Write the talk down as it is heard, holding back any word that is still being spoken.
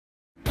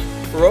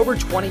For over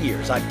 20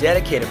 years, I've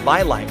dedicated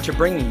my life to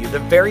bringing you the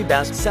very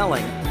best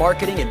selling,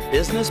 marketing, and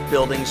business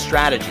building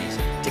strategies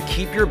to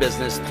keep your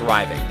business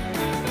thriving.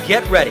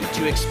 Get ready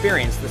to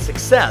experience the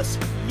success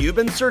you've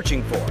been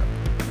searching for.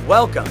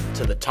 Welcome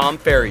to the Tom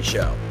Ferry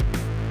Show.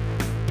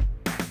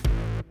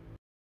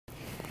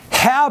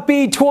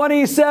 Happy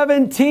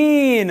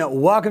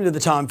 2017! Welcome to the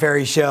Tom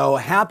Ferry Show.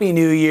 Happy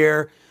New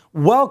Year.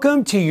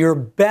 Welcome to your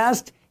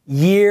best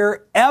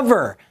year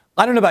ever.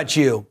 I don't know about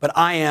you, but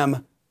I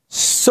am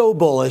so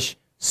bullish,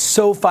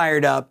 so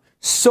fired up,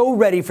 so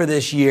ready for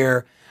this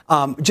year.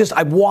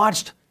 I've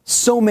watched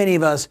so many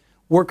of us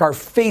work our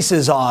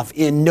faces off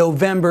in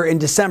November and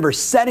December,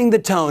 setting the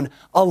tone,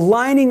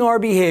 aligning our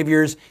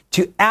behaviors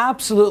to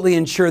absolutely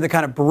ensure the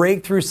kind of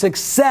breakthrough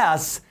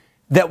success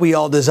that we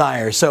all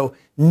desire. So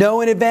know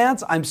in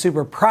advance, I'm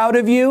super proud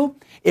of you.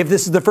 If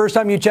this is the first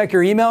time you check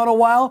your email in a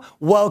while,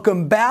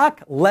 welcome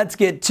back. Let's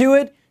get to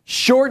it.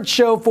 Short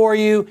show for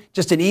you,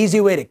 just an easy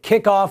way to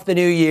kick off the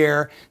new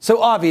year. So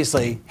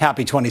obviously,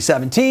 happy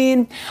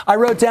 2017. I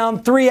wrote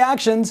down 3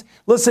 actions.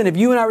 Listen, if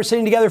you and I were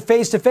sitting together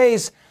face to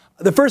face,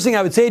 the first thing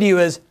I would say to you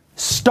is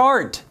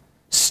start.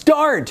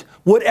 Start.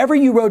 Whatever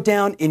you wrote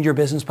down in your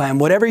business plan,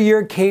 whatever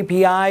your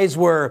KPIs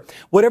were,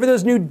 whatever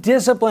those new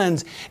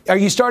disciplines, are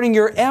you starting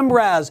your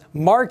MRAS,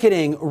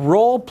 marketing,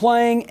 role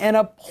playing, and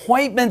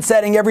appointment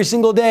setting every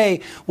single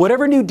day?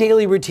 Whatever new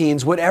daily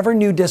routines, whatever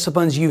new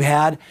disciplines you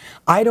had,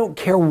 I don't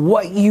care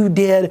what you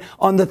did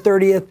on the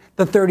 30th,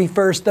 the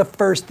 31st, the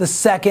 1st, the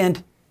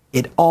 2nd.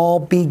 It all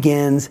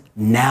begins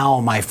now,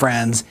 my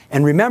friends.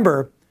 And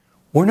remember,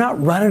 we're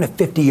not running a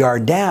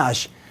 50-yard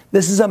dash.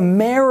 This is a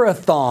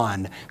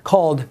marathon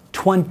called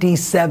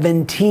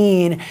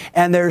 2017,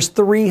 and there's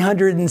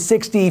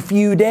 360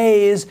 few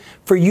days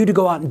for you to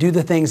go out and do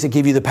the things that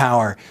give you the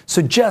power.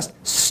 So just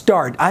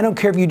start. I don't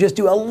care if you just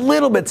do a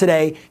little bit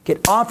today.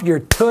 Get off your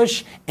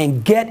tush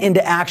and get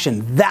into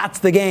action. That's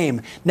the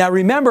game. Now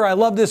remember, I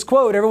love this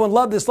quote. Everyone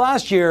loved this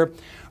last year.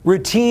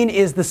 Routine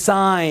is the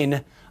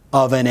sign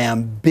of an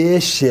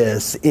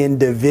ambitious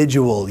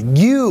individual.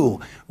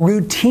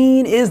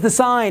 Routine is the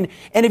sign.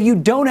 And if you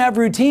don't have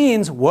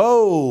routines,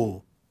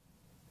 whoa.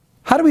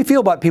 How do we feel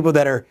about people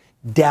that are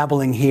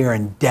dabbling here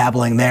and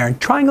dabbling there and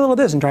trying a little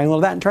this and trying a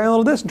little that and trying a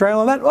little this and trying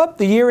a little that? Oh,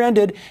 the year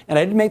ended and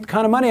I didn't make the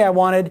kind of money I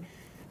wanted.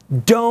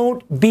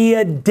 Don't be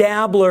a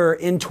dabbler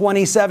in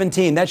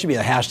 2017. That should be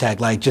a hashtag,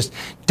 like just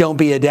don't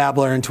be a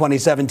dabbler in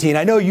 2017.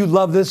 I know you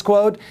love this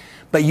quote,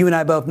 but you and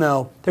I both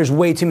know there's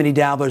way too many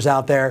dabblers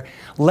out there.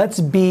 Let's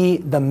be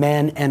the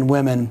men and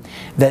women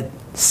that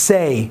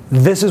say,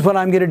 this is what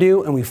I'm going to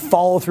do, and we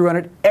follow through on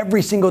it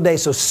every single day.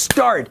 So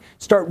start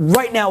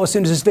right now as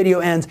soon as this video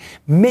ends.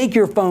 Make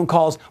your phone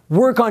calls,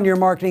 work on your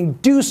marketing,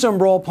 do some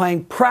role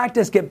playing,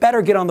 practice, get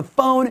better, get on the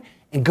phone,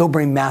 and go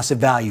bring massive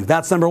value.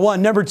 That's number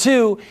 1. Number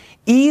 2,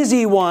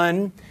 easy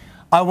one.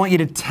 I want you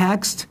to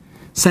text,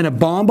 send a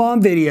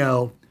BombBomb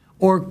video,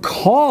 or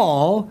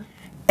call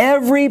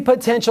every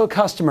potential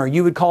customer.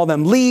 You would call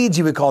them leads,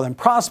 you would call them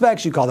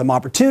prospects, you call them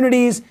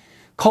opportunities.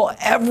 Call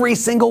every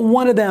single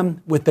one of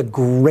them with the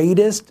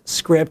greatest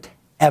script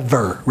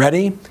ever.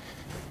 Ready?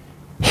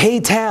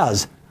 Hey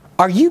Taz,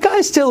 are you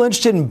guys still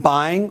interested in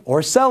buying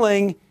or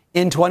selling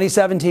in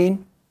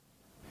 2017?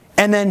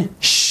 And then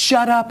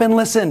shut up and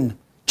listen.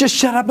 Just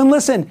shut up and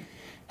listen.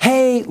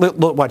 Hey, look,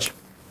 watch.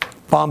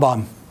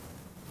 BombBomb.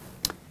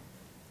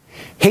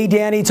 Hey,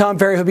 Danny, Tom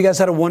Ferry, hope you guys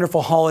had a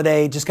wonderful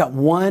holiday. Just got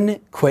one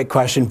quick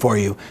question for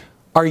you.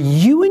 Are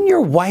you and your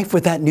wife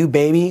with that new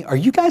baby, are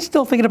you guys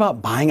still thinking about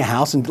buying a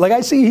house? And like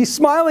I see, he's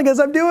smiling as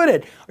I'm doing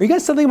it. Are you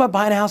guys still thinking about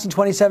buying a house in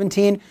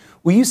 2017?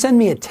 Will you send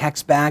me a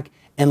text back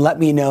and let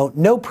me know?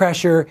 No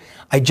pressure.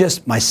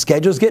 My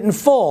schedule's getting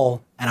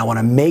full and I want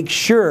to make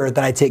sure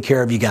that I take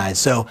care of you guys.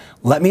 So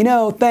let me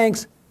know.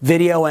 Thanks.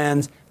 Video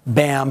ends.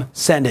 Bam.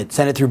 Send it.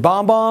 Send it through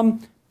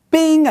BombBomb.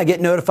 Bing. I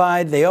get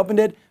notified. They opened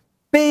it.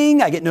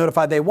 Bing, I get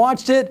notified they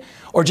watched it,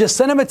 or just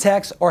send them a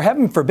text, or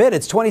heaven forbid,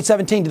 it's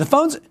 2017. Do the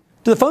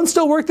phones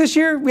still work this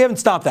year? We haven't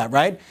stopped that,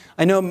 right?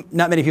 I know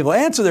not many people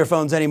answer their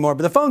phones anymore,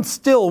 but the phones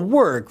still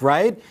work,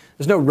 right?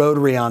 There's no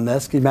rotary on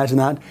this. Can you imagine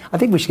that? I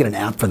think we should get an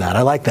app for that.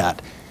 I like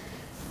that.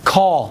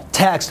 Call,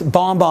 text,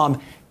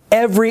 BombBomb,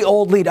 every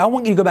old lead. I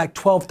want you to go back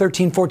 12,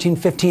 13, 14,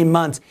 15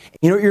 months.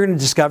 You know what you're going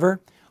to discover?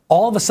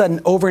 All of a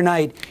sudden,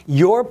 overnight,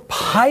 your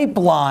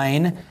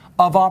pipeline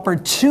of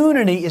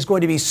opportunity is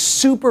going to be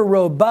super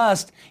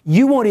robust.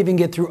 You won't even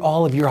get through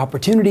all of your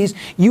opportunities.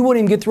 You won't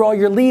even get through all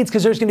your leads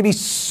because there's going to be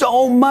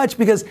so much,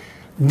 because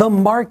the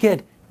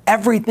market,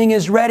 everything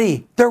is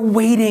ready. They're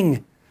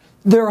waiting.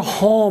 They're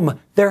home.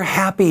 They're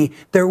happy.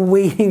 They're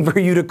waiting for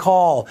you to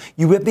call.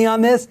 You with me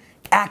on this?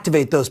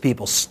 Activate those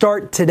people.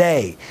 Start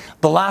today.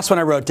 The last one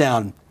I wrote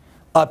down,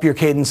 up your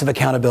cadence of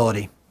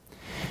accountability.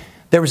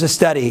 There was a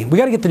study. We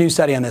got to get the new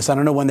study on this. I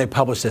don't know when they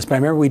published this, but I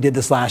remember we did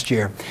this last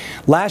year.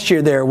 Last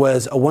year there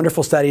was a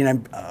wonderful study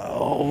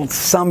in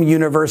some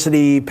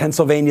university,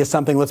 Pennsylvania,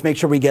 something. Let's make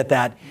sure we get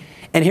that.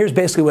 And here's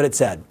basically what it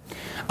said.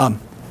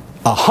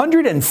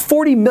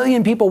 140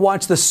 million people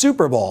watch the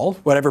Super Bowl,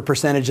 whatever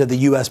percentage of the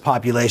U.S.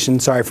 population.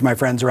 Sorry for my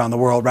friends around the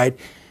world, right?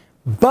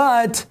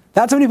 But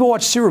that's how many people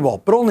watch Super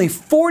Bowl. But only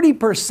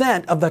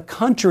 40% of the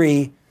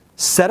country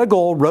set a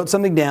goal, wrote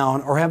something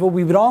down, or have what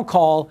we would all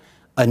call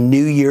a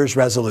New Year's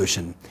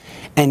resolution.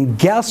 And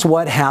guess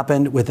what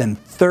happened within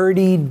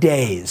 30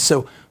 days?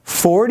 So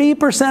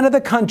 40% of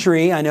the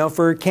country, I know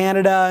for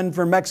Canada and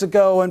for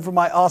Mexico and for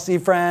my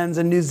Aussie friends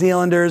and New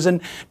Zealanders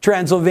and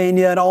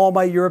Transylvania and all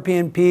my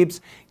European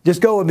peeps,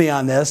 just go with me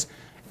on this.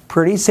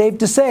 Pretty safe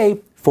to say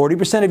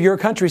 40% of your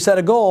country set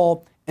a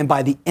goal, and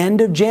by the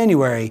end of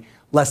January,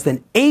 less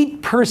than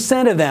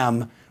 8% of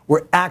them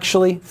were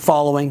actually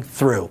following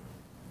through.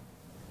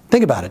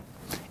 Think about it.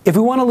 If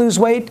we want to lose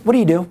weight, what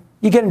do?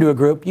 You get into a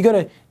group. You go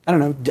to, I don't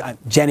know,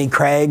 Jenny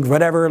Craig,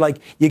 whatever. Like,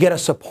 you get a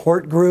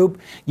support group.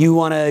 You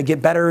want to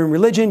get better in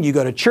religion. You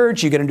go to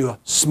church. You get into a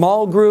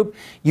small group.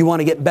 You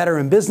want to get better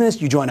in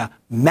business. You join a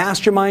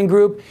mastermind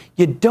group.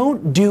 You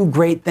don't do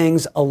great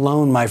things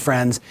alone, my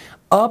friends.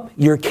 Up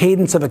your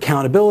cadence of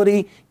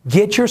accountability.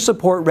 Get your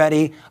support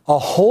ready. A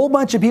whole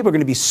bunch of people are going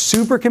to be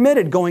super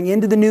committed going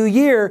into the new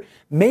year.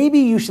 Maybe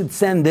you should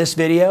send this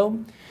video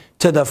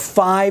to the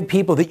 5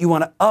 people that you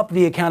want to up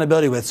the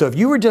accountability with. So if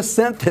you were just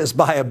sent this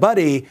by a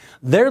buddy,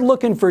 they're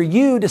looking for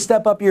you to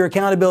step up your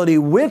accountability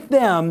with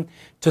them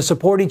to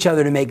support each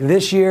other to make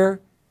this year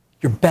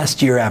your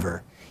best year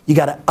ever. You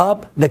got to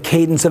up the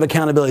cadence of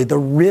accountability, the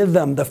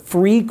rhythm, the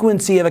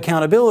frequency of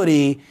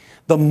accountability.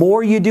 The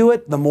more you do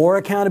it, the more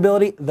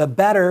accountability, the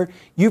better.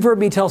 You've heard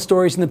me tell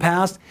stories in the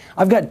past.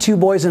 I've got 2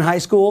 boys in high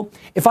school.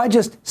 If I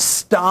just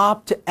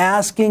stopped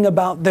asking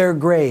about their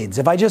grades,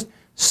 if I just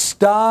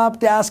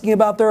stopped asking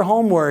about their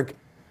homework,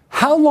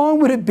 how long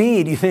would it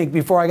be, do you think,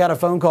 before I got a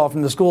phone call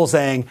from the school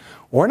saying,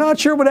 we're not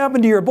sure what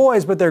happened to your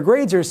boys, but their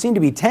grades seem to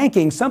be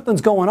tanking,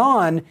 something's going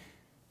on?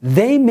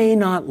 They may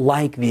not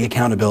like the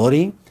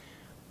accountability,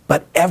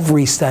 but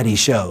every study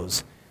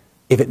shows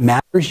if it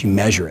matters, you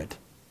measure it.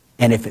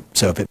 And if it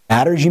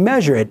matters, you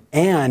measure it.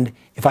 And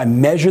if I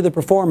measure the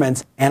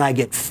performance and I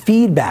get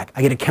feedback,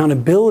 I get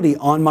accountability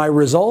on my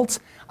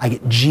results, I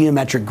get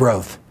geometric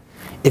growth.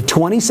 If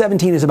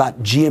 2017 is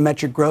about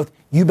geometric growth,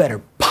 you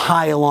better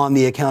pile on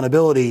the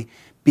accountability,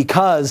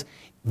 because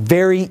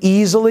very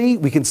easily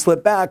we can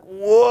slip back,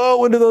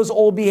 into those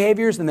old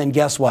behaviors, and then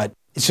guess what?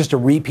 It's just a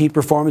repeat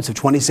performance of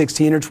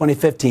 2016 or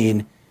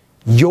 2015.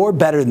 You're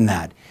better than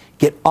that.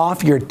 Get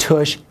off your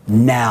tush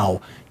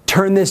now.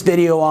 Turn this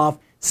video off,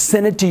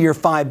 send it to your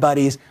 5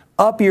 buddies,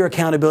 up your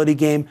accountability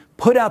game,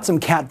 put out some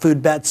cat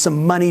food bets,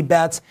 some money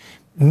bets.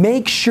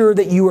 Make sure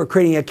that you are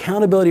creating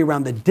accountability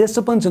around the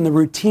disciplines and the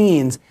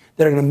routines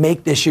that are going to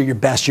make this year your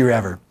best year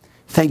ever.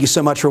 Thank you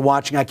so much for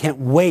watching. I can't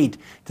wait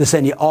to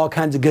send you all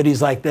kinds of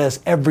goodies like this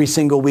every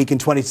single week in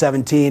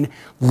 2017.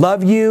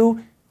 Love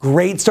you.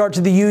 Great start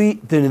to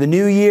the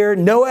new year.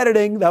 No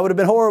editing. That would have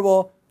been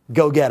horrible.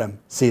 Go get them.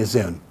 See you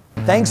soon.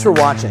 Thanks for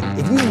watching.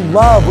 If you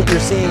love what you're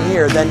seeing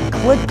here, then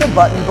click the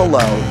button below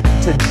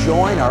to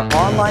join our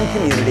online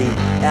community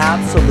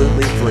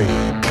absolutely free.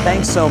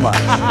 Thanks so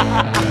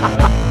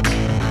much.